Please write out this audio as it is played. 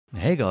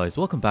Hey guys,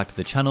 welcome back to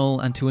the channel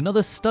and to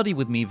another study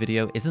with me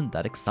video. Isn't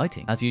that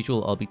exciting? As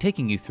usual, I'll be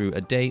taking you through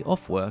a day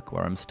off work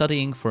where I'm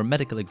studying for a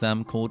medical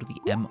exam called the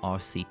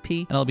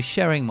MRCP, and I'll be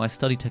sharing my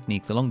study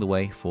techniques along the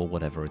way for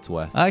whatever it's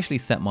worth. I actually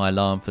set my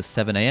alarm for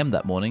 7 AM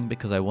that morning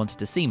because I wanted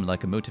to seem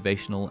like a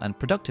motivational and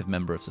productive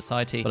member of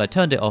society, but I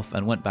turned it off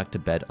and went back to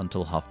bed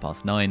until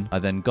 9:30. I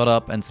then got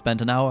up and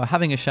spent an hour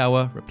having a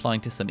shower,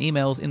 replying to some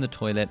emails in the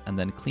toilet, and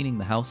then cleaning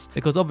the house,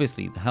 because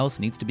obviously the house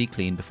needs to be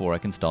clean before I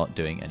can start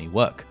doing any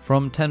work.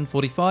 From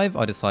 10:45,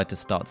 I decide to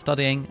start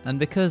studying, and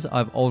because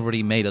I've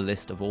already made a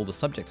list of all the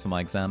subjects for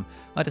my exam,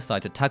 I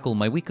decide to tackle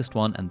my weakest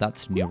one, and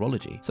that's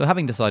neurology. So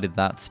having decided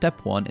that,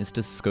 step one is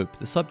to scope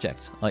the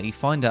subject, i.e.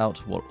 find out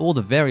what all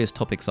the various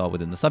topics are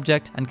within the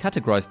subject and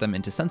categorize them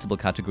into sensible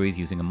categories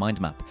using a mind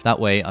map. That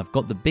way I've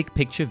got the big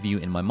picture view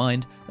in my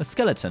mind, a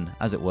skeleton,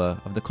 as it were,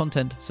 of the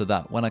content, so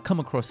that when I come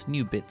across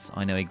new bits,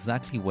 I know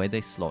exactly where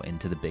they slot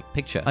into the big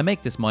picture. I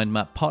make this mind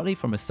map partly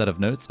from a set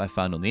of notes I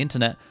found on the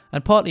internet,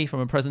 and partly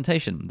from a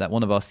presentation that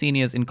one of our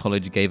seniors in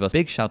college gave us.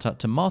 Big shout out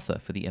to Martha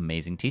for the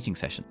amazing teaching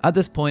session. At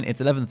this point,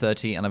 it's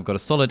 11:30 and I've got a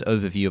solid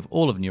overview of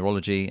all of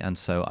neurology, and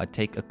so I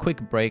take a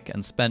quick break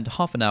and spend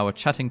half an hour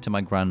chatting to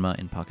my grandma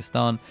in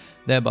Pakistan,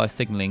 thereby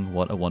signaling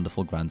what a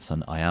wonderful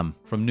grandson I am.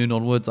 From noon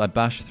onwards, I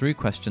bash through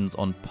questions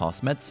on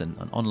Past Medicine,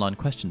 an online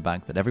question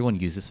bank that everyone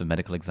uses for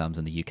medical exams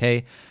in the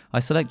UK. I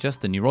select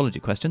just the neurology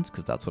questions,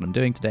 because that's what I'm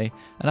doing today,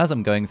 and as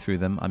I'm going through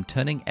them, I'm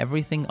turning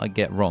everything I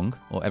get wrong,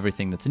 or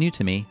everything that's new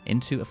to me,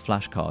 into a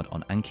flashcard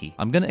on Anki.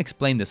 I'm going to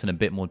explain this in a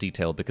bit more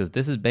detail, because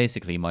this is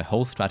basically my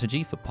whole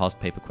strategy for past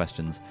paper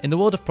questions. In the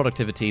world of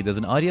productivity, there's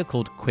an idea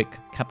called quick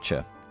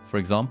capture. For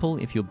example,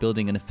 if you're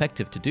building an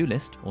effective to-do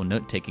list or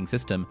note-taking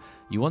system,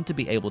 you want to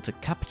be able to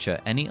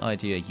capture any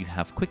idea you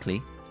have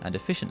quickly and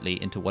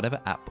efficiently into whatever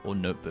app or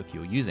notebook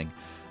you're using.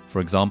 For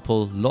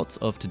example, lots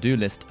of to-do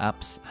list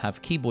apps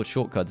have keyboard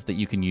shortcuts that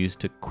you can use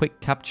to quick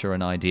capture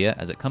an idea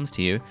as it comes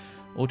to you,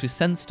 or to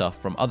send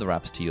stuff from other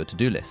apps to your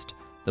to-do list.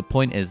 The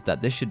point is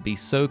that this should be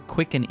so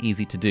quick and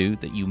easy to do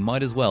that you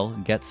might as well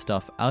get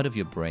stuff out of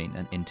your brain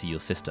and into your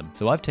system.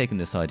 So I've taken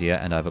this idea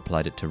and I've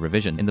applied it to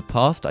revision. In the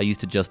past, I used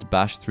to just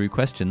bash through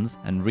questions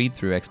and read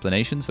through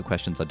explanations for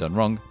questions I'd done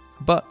wrong.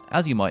 But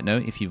as you might know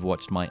if you've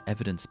watched my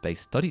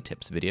evidence-based study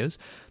tips videos,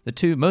 the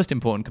two most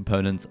important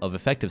components of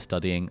effective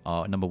studying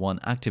are number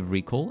one, active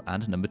recall,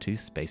 and number two,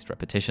 spaced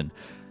repetition.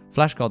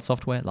 Flashcard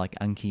software like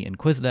Anki and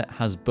Quizlet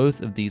has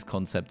both of these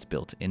concepts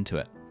built into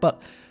it.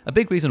 But a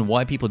big reason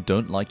why people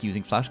don't like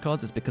using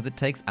flashcards is because it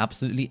takes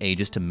absolutely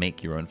ages to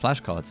make your own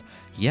flashcards.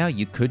 Yeah,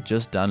 you could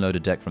just download a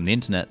deck from the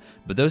internet,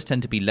 but those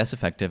tend to be less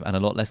effective and a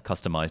lot less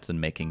customized than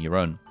making your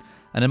own.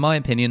 And in my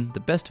opinion, the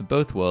best of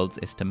both worlds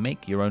is to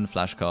make your own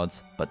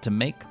flashcards, but to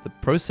make the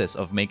process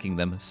of making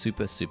them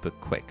super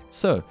quick.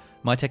 So,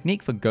 my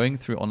technique for going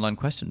through online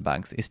question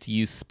banks is to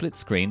use split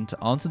screen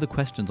to answer the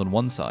questions on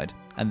one side,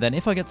 and then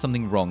if I get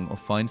something wrong or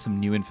find some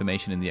new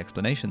information in the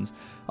explanations,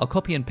 I'll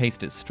copy and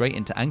paste it straight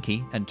into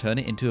Anki and turn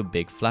it into a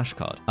big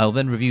flashcard. I'll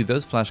then review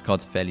those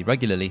flashcards fairly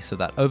regularly so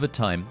that over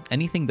time,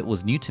 anything that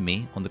was new to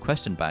me on the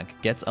question bank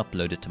gets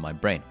uploaded to my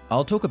brain.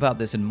 I'll talk about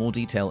this in more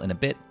detail in a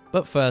bit,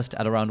 but first,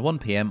 at around 1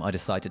 PM, I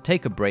decide to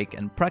take a break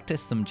and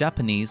practice some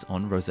Japanese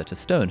on Rosetta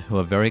Stone, who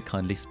are very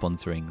kindly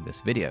sponsoring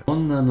this video.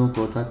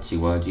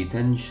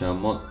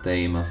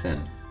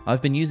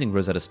 I've been using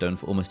Rosetta Stone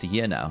for almost a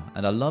year now,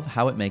 and I love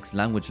how it makes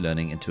language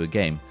learning into a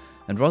game.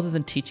 And rather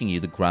than teaching you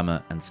the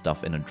grammar and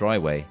stuff in a dry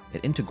way,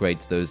 it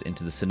integrates those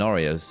into the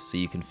scenarios so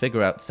you can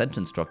figure out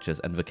sentence structures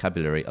and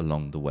vocabulary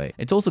along the way.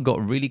 It's also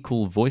got really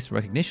cool voice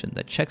recognition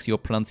that checks your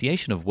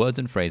pronunciation of words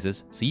and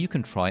phrases so you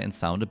can try and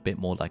sound a bit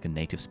more like a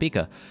native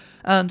speaker.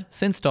 And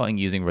since starting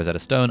using Rosetta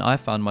Stone, I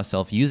found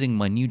myself using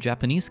my new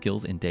Japanese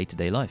skills in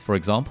day-to-day life. For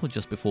example,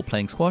 just before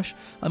playing squash,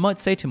 I might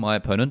say to my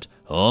opponent,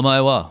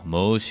 "Omae wa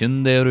mou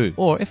shinderu."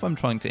 Or if I'm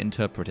trying to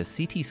interpret a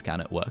CT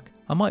scan at work,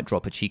 I might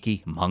drop a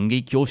cheeky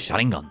 "Mangekyo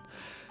Sharingan."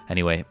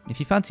 Anyway, if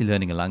you fancy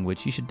learning a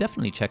language, you should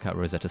definitely check out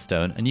Rosetta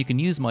Stone, and you can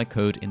use my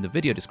code in the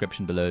video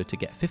description below to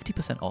get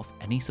 50% off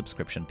any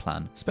subscription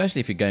plan. Especially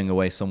if you're going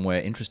away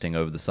somewhere interesting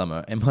over the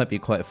summer, it might be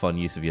quite a fun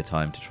use of your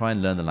time to try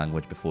and learn the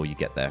language before you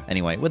get there.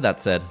 Anyway, with that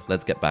said,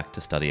 let's get back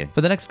to studying.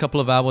 For the next couple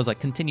of hours, I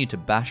continue to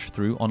bash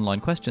through online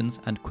questions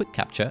and quick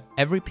capture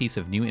every piece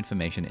of new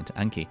information into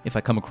Anki. If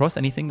I come across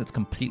anything that's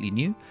completely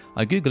new,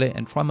 I Google it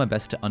and try my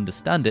best to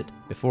understand it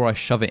before I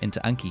shove it into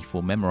Anki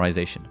for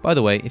memorization. By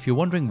the way, if you're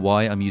wondering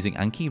why I'm using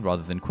Anki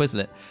rather than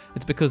Quizlet,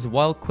 it's because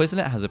while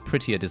Quizlet has a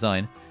prettier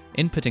design,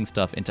 inputting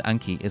stuff into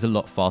Anki is a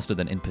lot faster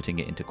than inputting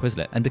it into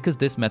Quizlet. And because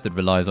this method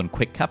relies on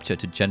quick capture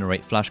to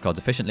generate flashcards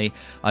efficiently,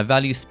 I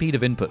value speed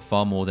of input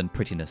far more than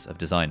prettiness of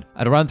design.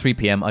 At around 3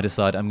 PM, I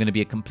decide I'm going to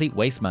be a complete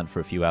waste man for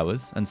a few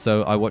hours, and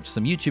so I watch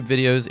some YouTube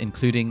videos,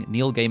 including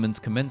Neil Gaiman's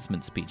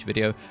commencement speech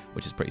video,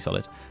 which is pretty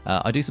solid.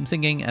 I do some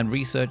singing and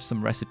research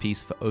some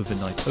recipes for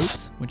overnight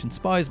oats, which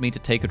inspires me to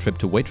take a trip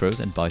to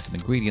Waitrose and buy some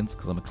ingredients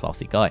because I'm a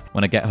classy guy.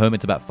 When I get home,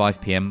 it's about 5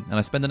 PM, and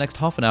I spend the next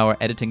half an hour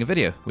editing a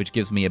video, which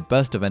gives me a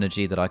burst of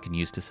energy that I can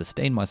use to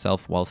sustain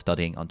myself while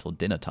studying until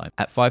dinner time.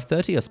 At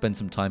 5:30, I spent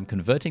some time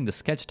converting the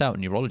sketched out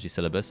neurology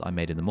syllabus I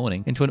made in the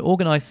morning into an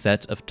organized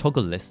set of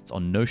toggle lists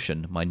on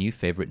Notion, my new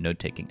favorite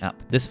note-taking app.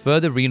 This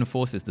further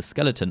reinforces the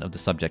skeleton of the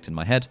subject in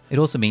my head. It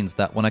also means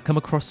that when I come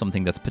across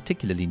something that's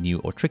particularly new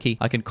or tricky,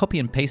 I can copy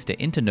and paste it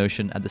into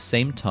Notion at the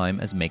same time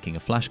as making a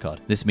flashcard.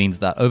 This means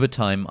that over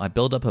time, I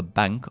build up a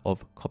bank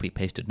of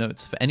copy-pasted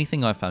notes for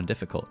anything I found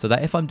difficult, so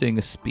that if I'm doing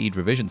a speed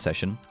revision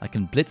session, I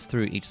can blitz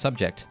through each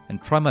subject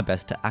and try my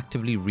best to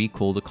actively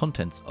recall the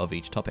contents of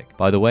each topic.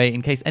 By the way,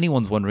 in case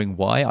anyone's wondering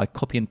why I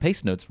copy and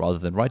paste notes rather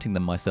than writing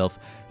them myself,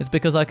 it's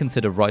because I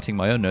consider writing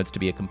my own notes to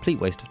be a complete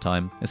waste of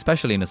time,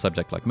 especially in a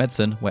subject like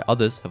medicine, where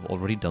others have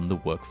already done the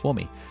work for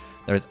me.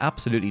 There is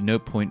absolutely no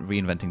point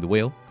reinventing the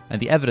wheel, and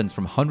the evidence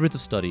from hundreds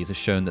of studies has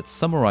shown that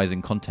summarizing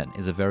content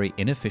is a very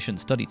inefficient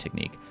study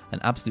technique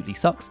and absolutely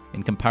sucks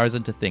in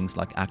comparison to things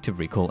like active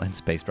recall and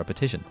spaced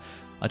repetition.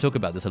 I talk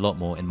about this a lot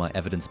more in my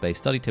evidence-based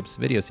study tips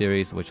video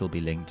series, which will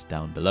be linked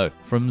down below.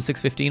 From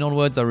 6:15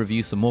 onwards, I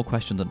review some more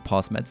questions on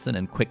past medicine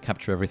and quick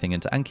capture everything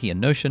into Anki and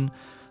Notion.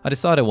 I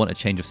decide I want a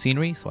change of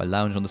scenery, so I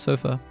lounge on the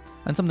sofa.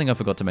 And something I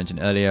forgot to mention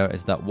earlier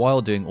is that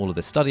while doing all of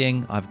this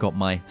studying, I've got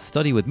my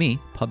Study With Me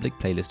public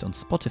playlist on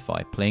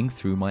Spotify playing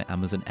through my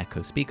Amazon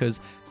Echo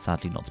speakers,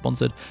 sadly not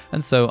sponsored,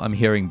 and so I'm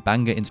hearing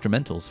banger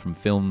instrumentals from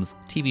films,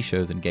 TV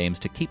shows and games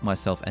to keep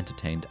myself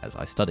entertained as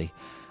I study.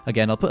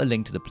 Again, I'll put a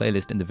link to the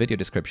playlist in the video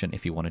description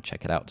if you want to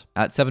check it out.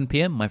 At 7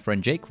 PM, my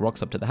friend Jake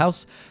rocks up to the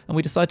house, and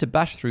we decide to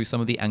bash through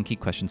some of the Anki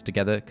questions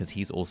together because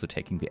he's also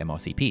taking the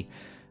MRCP.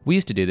 We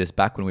used to do this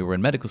back when we were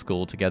in medical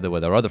school together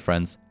with our other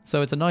friends,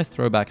 so it's a nice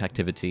throwback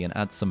activity and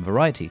adds some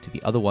variety to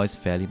the otherwise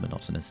fairly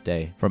monotonous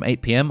day. From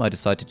 8 PM, I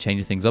decide to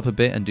change things up a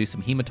bit and do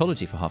some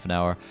hematology for half an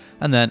hour,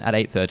 and then at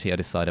 8:30 I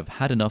decide I've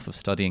had enough of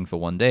studying for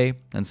one day,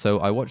 and so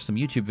I watch some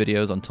YouTube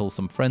videos until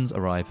some friends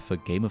arrive for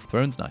Game of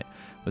Thrones night,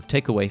 with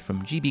takeaway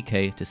from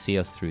GBK to see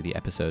us through the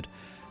episode.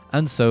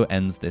 And so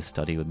ends this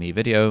Study With Me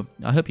video.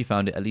 I hope you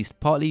found it at least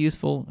partly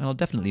useful, and I'll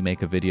definitely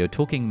make a video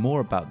talking more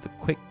about the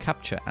quick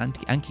capture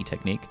Anki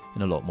technique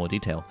in a lot more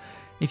detail.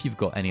 If you've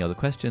got any other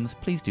questions,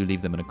 please do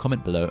leave them in a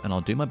comment below and I'll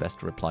do my best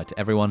to reply to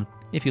everyone.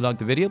 If you liked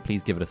the video,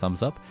 please give it a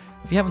thumbs up.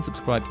 If you haven't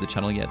subscribed to the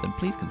channel yet, then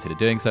please consider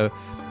doing so.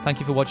 Thank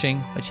you for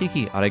watching. A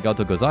cheeky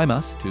arigato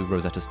gozaimasu to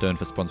Rosetta Stone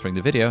for sponsoring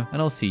the video, and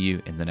I'll see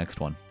you in the next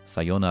one.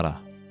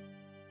 Sayonara.